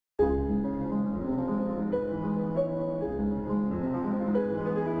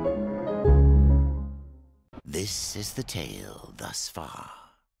This is the tale thus far.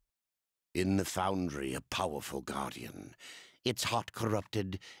 In the foundry, a powerful guardian, its heart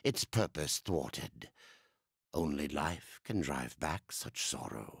corrupted, its purpose thwarted. Only life can drive back such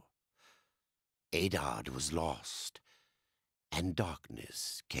sorrow. Adard was lost, and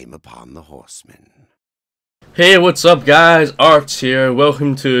darkness came upon the horsemen. Hey, what's up guys? Artz here.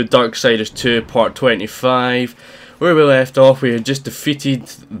 Welcome to Darksiders 2 Part 25. Where we left off, we had just defeated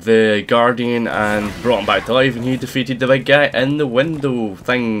the Guardian and brought him back to life, and he defeated the big guy in the window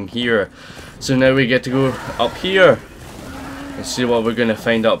thing here. So now we get to go up here and see what we're going to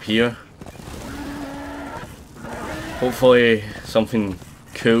find up here. Hopefully something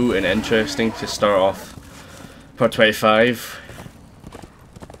cool and interesting to start off Part 25.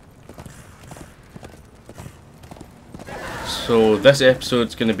 So this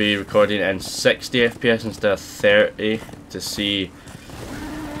episode's going to be recording in 60 FPS instead of 30 to see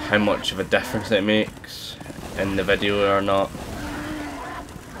how much of a difference it makes in the video or not.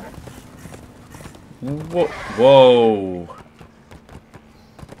 Whoa!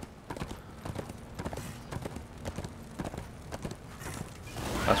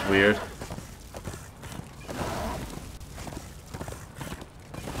 That's weird.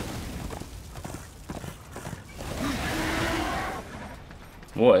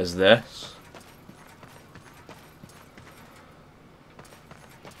 What is this?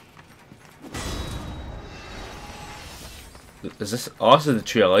 Is this? Oh, this is the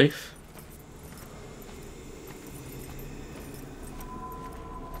Tree of Life.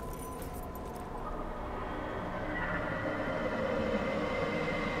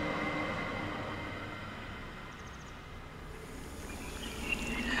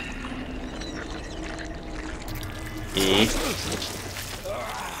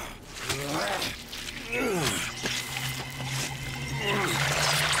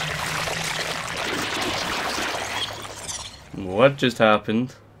 What just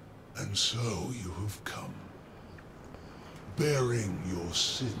happened? And so you have come, bearing your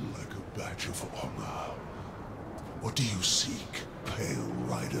sin like a badge of honor. What do you seek, Pale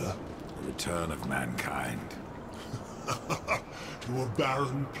Rider? The return of mankind. To a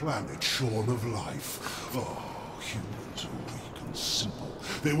barren planet shorn of life. Oh, humans are weak and simple.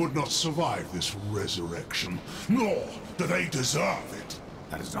 They would not survive this resurrection, nor do they deserve it.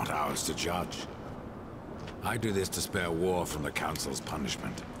 That is not ours to judge. I do this to spare war from the Council's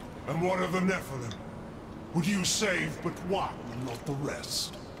punishment. And what of the Nephilim? Would you save but one and not the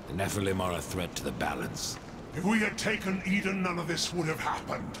rest? The Nephilim are a threat to the balance. If we had taken Eden, none of this would have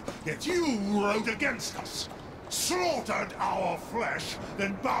happened. Yet you rode against us, slaughtered our flesh,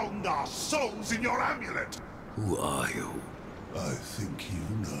 then bound our souls in your amulet. Who are you? I think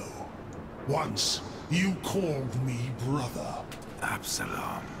you know. Once, you called me brother.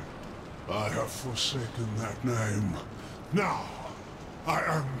 Absalom. I have forsaken that name. Now, I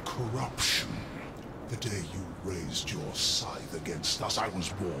am corruption. The day you raised your scythe against us, I was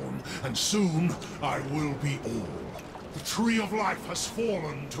born, and soon I will be all. The tree of life has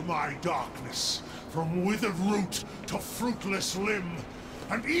fallen to my darkness, from withered root to fruitless limb,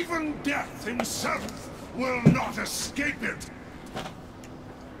 and even death himself will not escape it.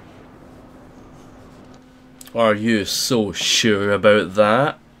 Are you so sure about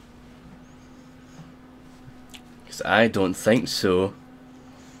that? Because I don't think so.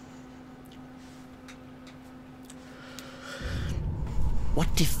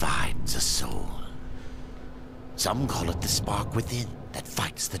 What defines a soul? Some call it the spark within that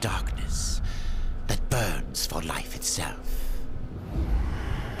fights the darkness, that burns for life itself.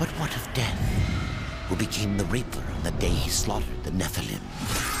 But what of Death, who became the Reaper on the day he slaughtered the Nephilim?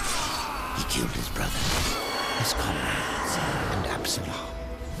 He killed his brothers, his comrades, and Absalom.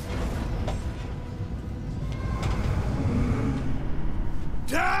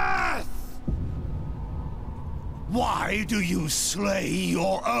 Death! Why do you slay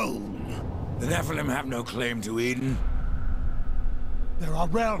your own? The Nephilim have no claim to Eden. There are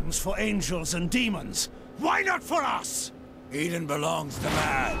realms for angels and demons. Why not for us? Eden belongs to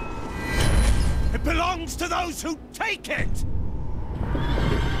man. It belongs to those who take it!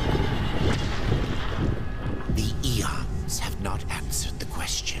 The eons have not answered the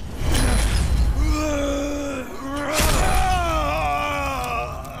question.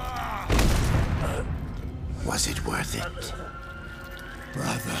 Was it worth it?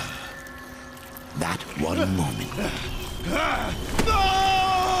 Brother. That one moment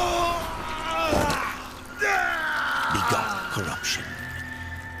begot corruption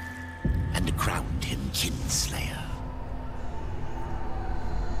and crowned him Kinslayer.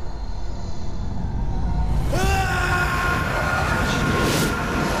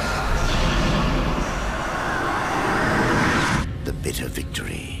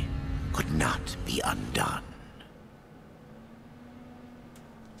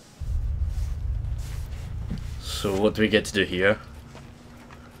 So what do we get to do here?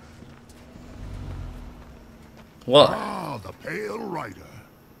 What? Ah, the Pale Rider.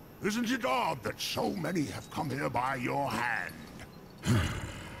 Isn't it odd that so many have come here by your hand?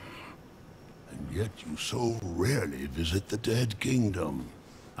 And yet you so rarely visit the Dead Kingdom.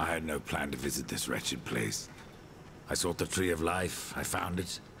 I had no plan to visit this wretched place. I sought the Tree of Life, I found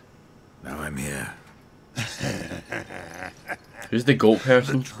it. Now I'm here. Who's the goat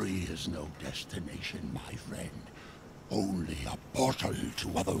person? The tree is no destination, my friend. Only a portal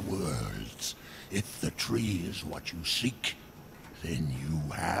to other worlds. If the tree is what you seek, then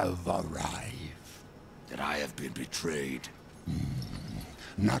you have arrived. That I have been betrayed.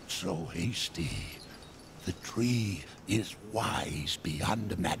 Not so hasty. The tree is wise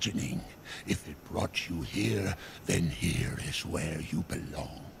beyond imagining. If it brought you here, then here is where you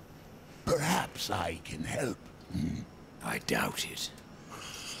belong. Perhaps I can help. I doubt it.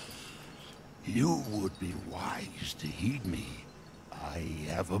 You would be wise to heed me. I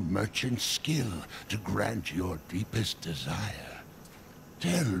have a merchant's skill to grant your deepest desire.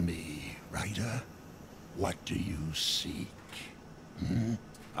 Tell me, Rider, what do you seek?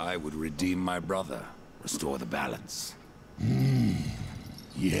 I would redeem my brother, restore the balance.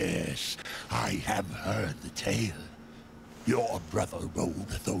 Yes, I have heard the tale. Your brother rode,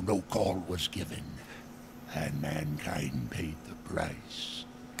 though no call was given, and mankind paid the price.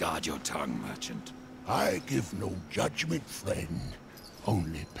 Guard your tongue, merchant. I give no judgment, friend.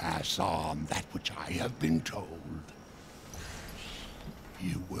 Only pass on that which I have been told.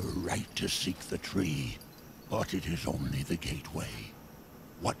 You were right to seek the tree, but it is only the gateway.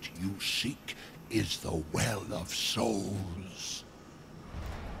 What you seek is the Well of Souls.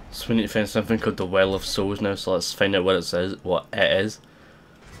 So we need to find something called the Well of Souls now, so let's find out what it says, what it is.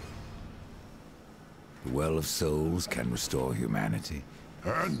 The Well of Souls can restore humanity.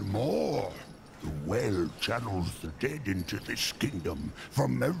 And more. The well channels the dead into this kingdom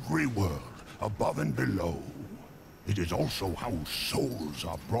from every world, above and below. It is also how souls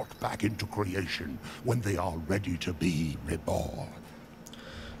are brought back into creation when they are ready to be reborn.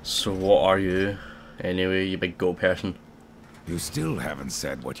 So what are you, anyway, you big goat person? You still haven't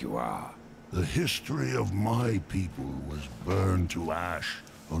said what you are. The history of my people was burned to ash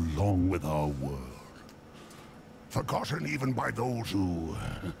along with our world. Forgotten even by those who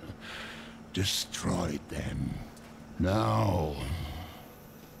destroyed them. Now,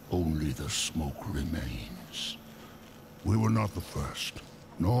 only the smoke remains. We were not the first,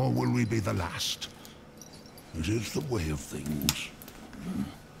 nor will we be the last. It is the way of things.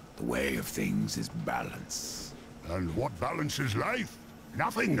 The way of things is balance. And what balances life?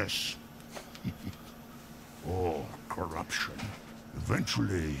 Nothingness. Or corruption.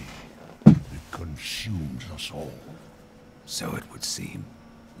 Eventually, it consumes us all. So it would seem.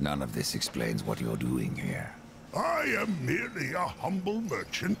 None of this explains what you're doing here. I am merely a humble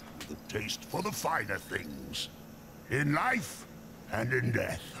merchant with a taste for the finer things. In life and in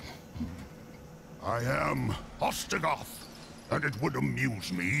death. I am Ostagoth, and it would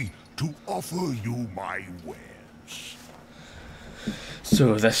amuse me to offer you my wares.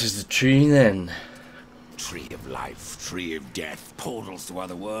 So this is the tree then? Tree of life, tree of death, portals to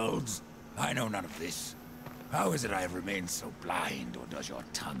other worlds. I know none of this. How is it I have remained so blind, or does your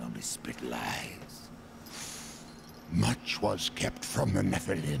tongue only spit lies? Much was kept from the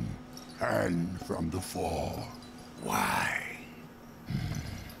Nephilim, and from the Four. Why?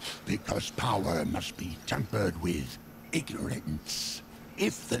 Because power must be tempered with ignorance.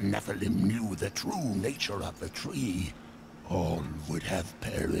 If the Nephilim knew the true nature of the tree, all would have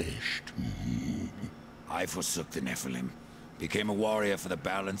perished. I forsook the Nephilim, became a warrior for the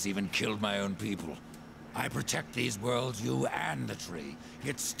balance, even killed my own people. I protect these worlds, you and the tree,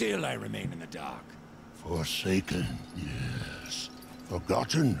 yet still I remain in the dark. Forsaken, yes.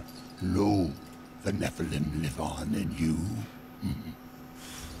 Forgotten? No. The Nephilim live on in you.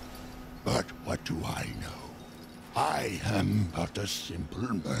 But what do I know? I am but a simple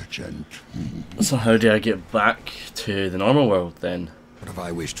merchant. So how do I get back to the normal world then? What if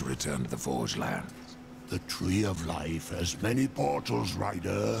I wish to return to the Forge Lands? The Tree of Life has many portals,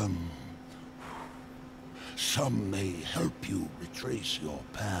 Rider. Some may help you retrace your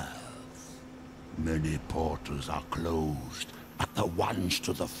path. Many portals are closed, but the ones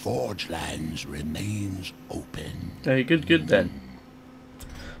to the Forge Lands remains open. Hey, good then.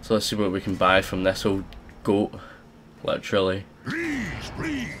 So let's see what we can buy from this old goat, literally. Please,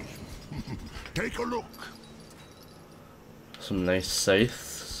 take a look. Some nice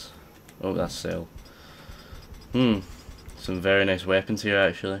scythes. Oh, that's sale. Some very nice weapons here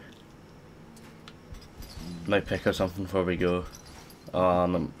actually. Might pick up something before we go.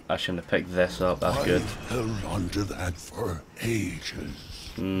 I shouldn't have picked this up, that's good. I've held onto that for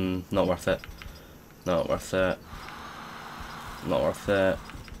ages. Not worth it. Not worth it. Not worth it.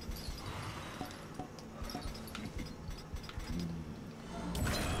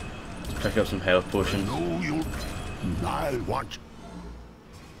 Pick up some health potions. No, you... I'll watch.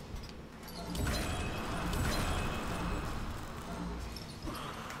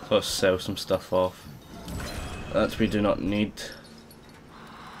 So let's sell some stuff off. That we do not need.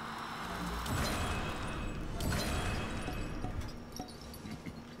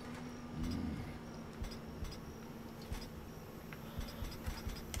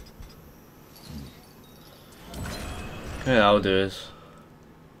 Okay, I'll do this.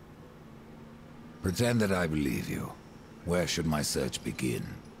 Pretend that I believe you. Where should my search begin?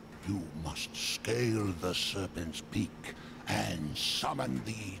 You must scale the Serpent's Peak and summon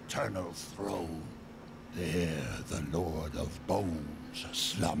the Eternal Throne. There the Lord of Bones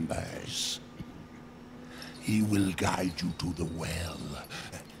slumbers. He will guide you to the well,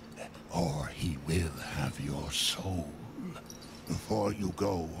 or he will have your soul. Before you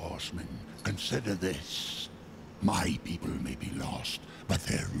go, horseman, consider this. My people may be lost, but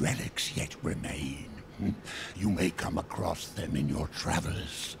their relics yet remain. You may come across them in your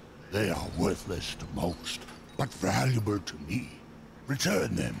travels. They are worthless to most, but valuable to me.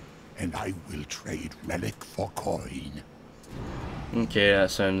 Return them, and I will trade relic for coin. Okay,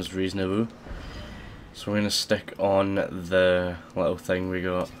 that sounds reasonable. So we're gonna stick on the little thing we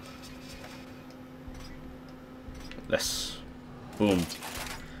got. This. Boom.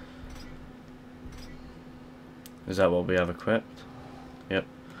 Is that what we have equipped? Yep.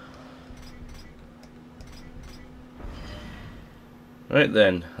 Right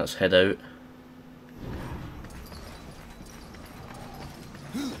then, let's head out.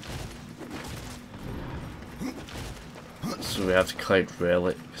 So we have to collect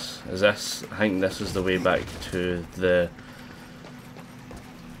relics. Is this? I think this is the way back to the...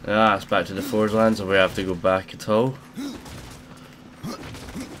 Ah, it's back to the Forge Lands, so we have to go back at all.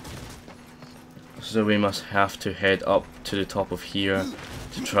 So we must have to head up to the top of here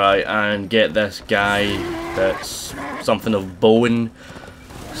to try and get this guy that's something of bone,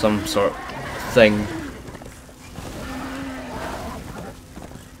 some sort of thing.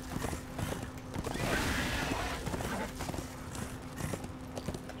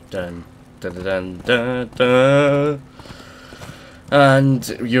 Dun dun dun dun dun. And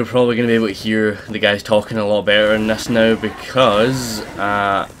you're probably going to be able to hear the guys talking a lot better in this now because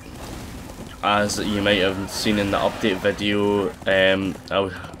as you might have seen in the update video,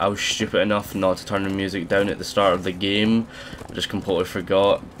 I was stupid enough not to turn the music down at the start of the game. I just completely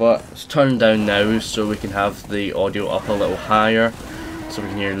forgot, but it's turned down now so we can have the audio up a little higher so we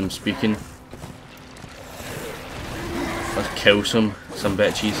can hear them speaking. Let's kill some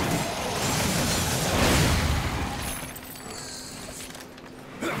bitches.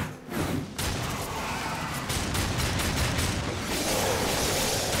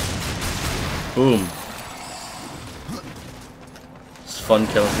 Boom. It's fun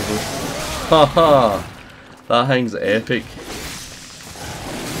killing people. Haha! That thing's epic.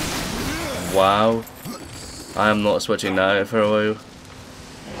 Wow. I am not switching that out for a while.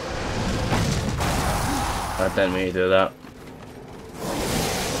 I didn't mean to do that.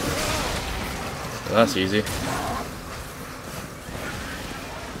 That's easy.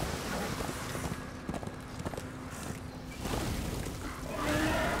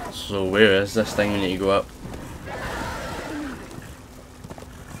 So where is this thing we need to go up?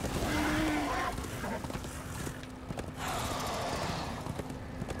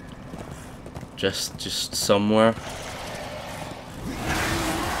 Just somewhere.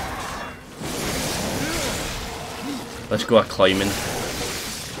 Let's go climbing.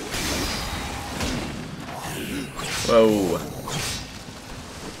 Whoa.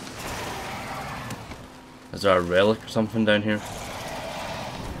 Is there a relic or something down here?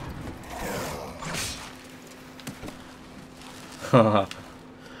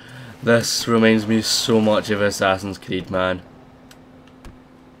 This reminds me so much of Assassin's Creed, man.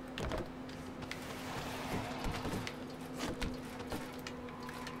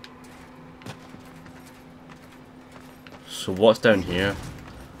 So what's down here?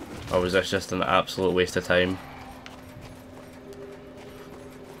 Or was this just an absolute waste of time?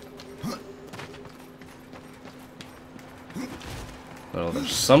 Well,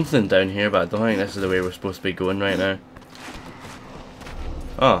 there's something down here, but I don't think this is the way we're supposed to be going right now.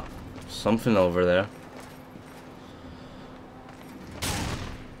 Oh, something over there.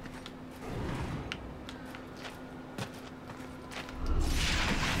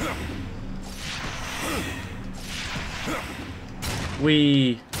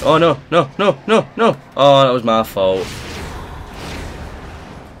 Wee. Oh no, no, no, no, no. Oh, that was my fault.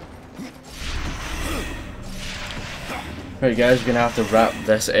 Right guys, we're gonna have to wrap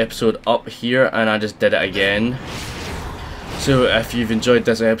this episode up here, and I just did it again. So if you've enjoyed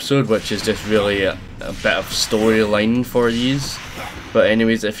this episode, which is just really a bit of storyline for yous, but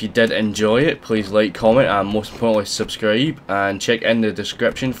anyways, if you did enjoy it, please like, comment, and most importantly subscribe, and check in the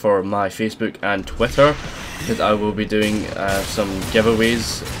description for my Facebook and Twitter, because I will be doing some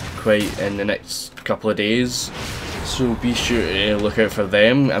giveaways quite in the next couple of days. So be sure to look out for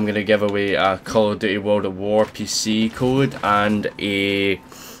them. I'm going to give away a Call of Duty World at War PC code and a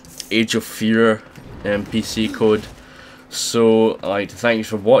Age of Fear PC code. So I'd like to thank you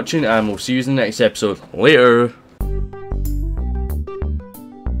for watching, and we'll see you in the next episode. Later!